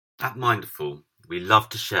At Mindful, we love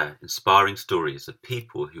to share inspiring stories of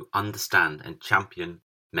people who understand and champion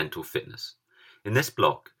mental fitness. In this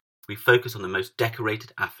blog, we focus on the most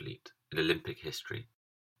decorated athlete in Olympic history.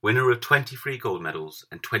 Winner of 23 gold medals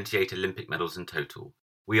and 28 Olympic medals in total,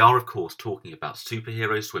 we are of course talking about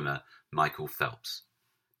superhero swimmer Michael Phelps.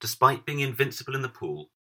 Despite being invincible in the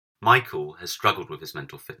pool, Michael has struggled with his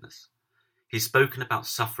mental fitness. He's spoken about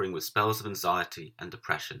suffering with spells of anxiety and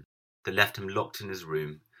depression that left him locked in his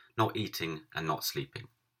room, not eating and not sleeping.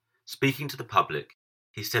 Speaking to the public,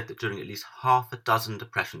 he said that during at least half a dozen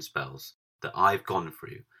depression spells that I've gone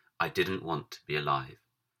through, I didn't want to be alive.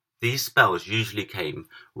 These spells usually came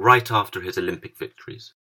right after his Olympic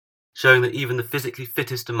victories, showing that even the physically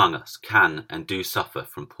fittest among us can and do suffer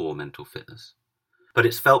from poor mental fitness. But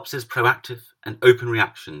it's Phelps's proactive and open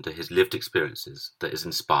reaction to his lived experiences that is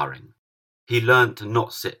inspiring. He learned to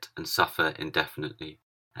not sit and suffer indefinitely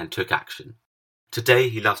and took action. Today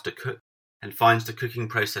he loves to cook and finds the cooking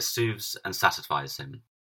process soothes and satisfies him,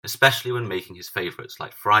 especially when making his favourites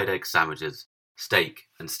like fried egg sandwiches, steak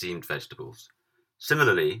and steamed vegetables.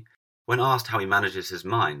 Similarly, when asked how he manages his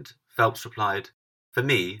mind, Phelps replied, "For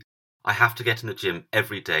me, I have to get in the gym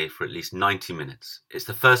every day for at least 90 minutes. It's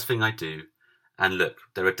the first thing I do, and look,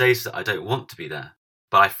 there are days that I don't want to be there,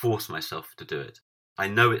 but I force myself to do it. I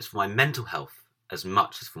know it's for my mental health as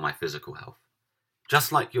much as for my physical health."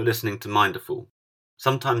 Just like you're listening to Mindful,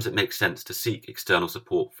 sometimes it makes sense to seek external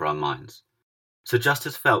support for our minds. So just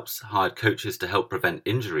as Phelps hired coaches to help prevent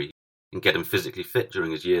injury and get him physically fit during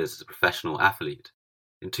his years as a professional athlete,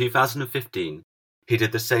 in 2015 he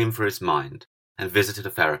did the same for his mind and visited a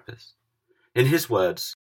therapist. In his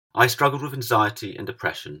words, "I struggled with anxiety and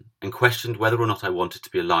depression and questioned whether or not I wanted to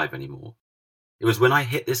be alive anymore. It was when I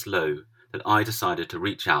hit this low that I decided to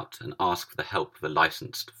reach out and ask for the help of a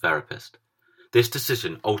licensed therapist. This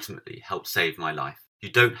decision ultimately helped save my life. You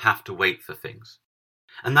don't have to wait for things."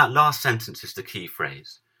 And that last sentence is the key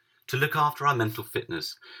phrase. To look after our mental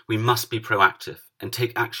fitness, we must be proactive and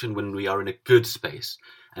take action when we are in a good space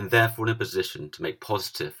and therefore in a position to make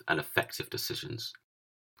positive and effective decisions.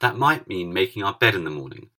 That might mean making our bed in the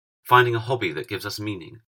morning, finding a hobby that gives us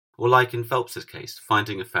meaning, or like in Phelps's case,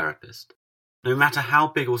 finding a therapist. No matter how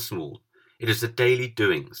big or small, it is the daily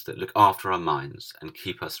doings that look after our minds and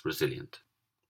keep us resilient.